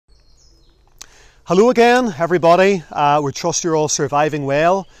Hello again, everybody. We trust you're all surviving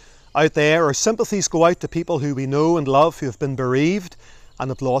well out there. Our sympathies go out to people who we know and love who have been bereaved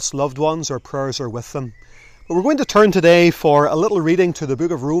and have lost loved ones. Our prayers are with them. But we're going to turn today for a little reading to the book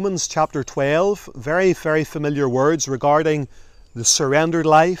of Romans chapter 12. Very, very familiar words regarding the surrendered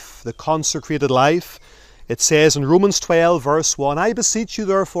life, the consecrated life. It says in Romans 12 verse 1, I beseech you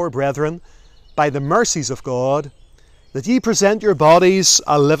therefore, brethren, by the mercies of God, that ye present your bodies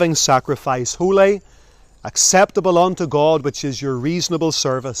a living sacrifice, holy, acceptable unto God, which is your reasonable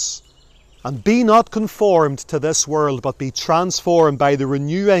service. And be not conformed to this world, but be transformed by the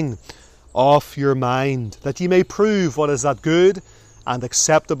renewing of your mind, that ye may prove what is that good and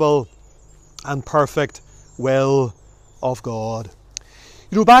acceptable and perfect will of God.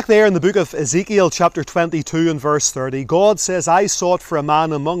 You know, back there in the book of Ezekiel chapter 22 and verse 30, God says, I sought for a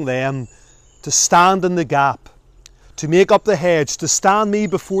man among them to stand in the gap, to make up the hedge, to stand me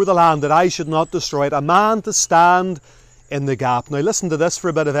before the land, that I should not destroy it. A man to stand in the gap. Now listen to this for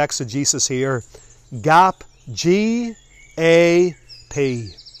a bit of exegesis here. Gap, G-A-P.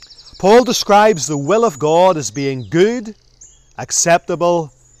 Paul describes the will of God as being good,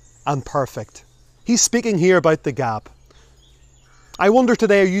 acceptable, and perfect. He's speaking here about the gap. I wonder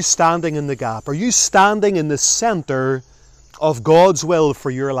today, are you standing in the gap? Are you standing in the center of God's will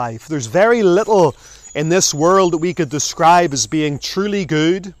for your life? There's very little in this world that we could describe as being truly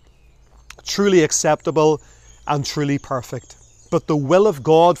good, truly acceptable, and truly perfect. But the will of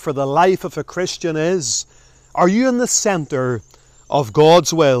God for the life of a Christian is, are you in the center of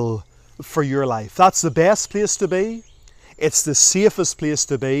God's will for your life? That's the best place to be. It's the safest place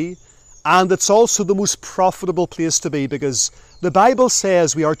to be. And it's also the most profitable place to be, because the Bible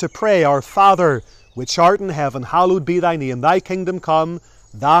says we are to pray, Our Father, which art in heaven, hallowed be thy name. Thy kingdom come,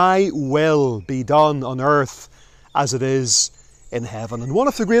 thy will be done on earth as it is in heaven. And one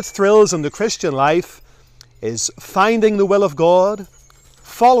of the great thrills in the Christian life is finding the will of God,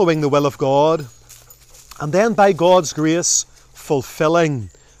 following the will of God, and then by God's grace, fulfilling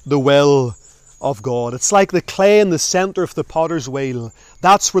the will of God. It's like the clay in the center of the potter's wheel.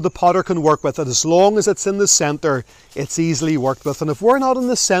 That's where the potter can work with it. As long as it's in the center, it's easily worked with. And if we're not in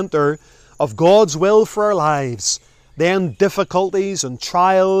the center of God's will for our lives, then difficulties and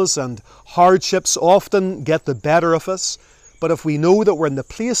trials and hardships often get the better of us. But if we know that we're in the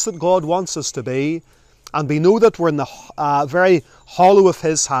place that God wants us to be, and we know that we're in the very hollow of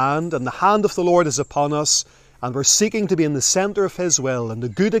His hand, and the hand of the Lord is upon us, and we're seeking to be in the center of His will, and the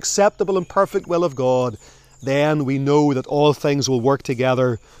good, acceptable, and perfect will of God, then we know that all things will work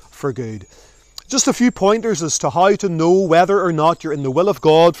together for good. Just a few pointers as to how to know whether or not you're in the will of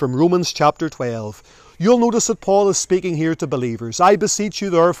God from Romans chapter 12. You'll notice that Paul is speaking here to believers. I beseech you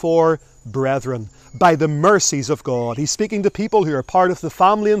therefore, brethren, by the mercies of God. He's speaking to people who are part of the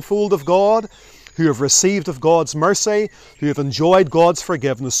family and fold of God, who have received of God's mercy, who have enjoyed God's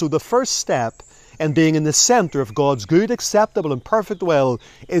forgiveness. So the first step in being in the center of God's good, acceptable, and perfect will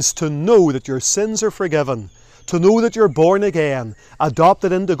is to know that your sins are forgiven, to know that you're born again,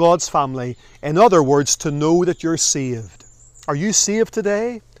 adopted into God's family. In other words, to know that you're saved. Are you saved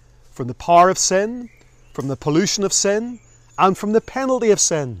today from the power of sin, from the pollution of sin, and from the penalty of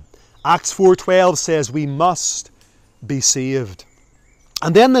sin? Acts 4:12 says we must be saved.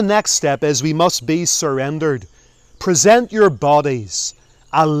 And then the next step is we must be surrendered. Present your bodies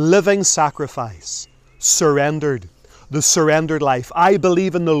a living sacrifice. Surrendered. The surrendered life. I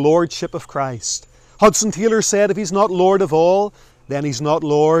believe in the Lordship of Christ. Hudson Taylor said, if He's not Lord of all, then He's not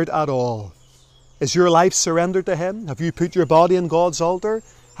Lord at all. Is your life surrendered to Him? Have you put your body on God's altar?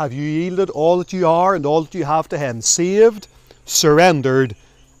 Have you yielded all that you are and all that you have to Him? Saved, surrendered,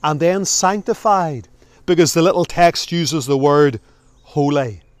 and then sanctified. Because the little text uses the word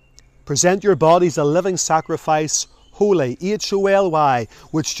holy. Present your bodies a living sacrifice, holy, H-O-L-Y,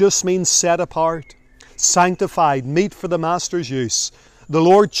 which just means set apart, sanctified, meet for the Master's use. The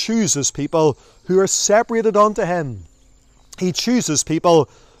Lord chooses people who are separated unto Him. He chooses people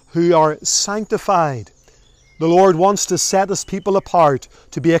who are sanctified. The Lord wants to set His people apart,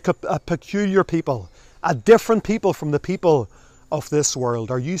 to be a peculiar people, a different people from the people of this world.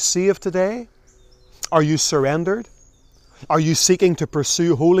 Are you saved today? Are you surrendered? Are you seeking to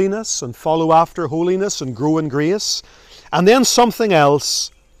pursue holiness and follow after holiness and grow in grace? And then something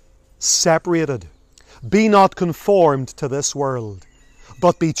else, separated. Be not conformed to this world,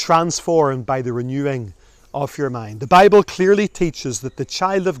 but be transformed by the renewing of your mind. The Bible clearly teaches that the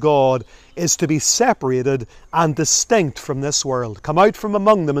child of God is to be separated and distinct from this world. Come out from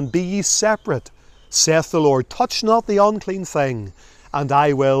among them and be ye separate, saith the Lord. Touch not the unclean thing, and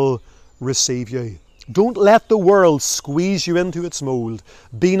I will receive you. Don't let the world squeeze you into its mould.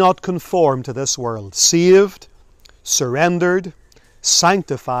 Be not conformed to this world. Saved, surrendered,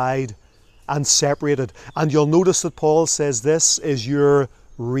 sanctified, and separated. And you'll notice that Paul says this is your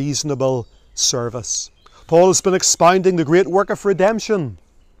reasonable service. Paul has been expounding the great work of redemption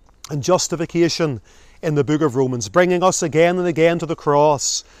and justification in the book of Romans, bringing us again and again to the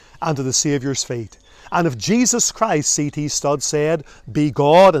cross and to the Saviour's feet. And if Jesus Christ, C.T. Studd said, be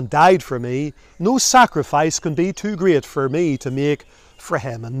God and died for me, no sacrifice can be too great for me to make for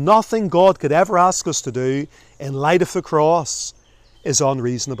him. And nothing God could ever ask us to do in light of the cross is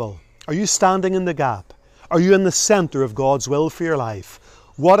unreasonable. Are you standing in the gap? Are you in the centre of God's will for your life?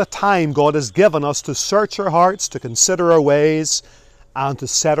 What a time God has given us to search our hearts, to consider our ways, and to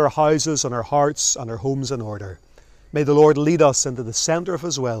set our houses and our hearts and our homes in order. May the Lord lead us into the centre of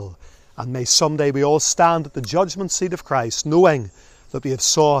his will, and may someday we all stand at the judgment seat of Christ, knowing that we have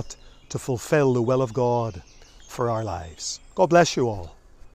sought to fulfill the will of God for our lives. God bless you all.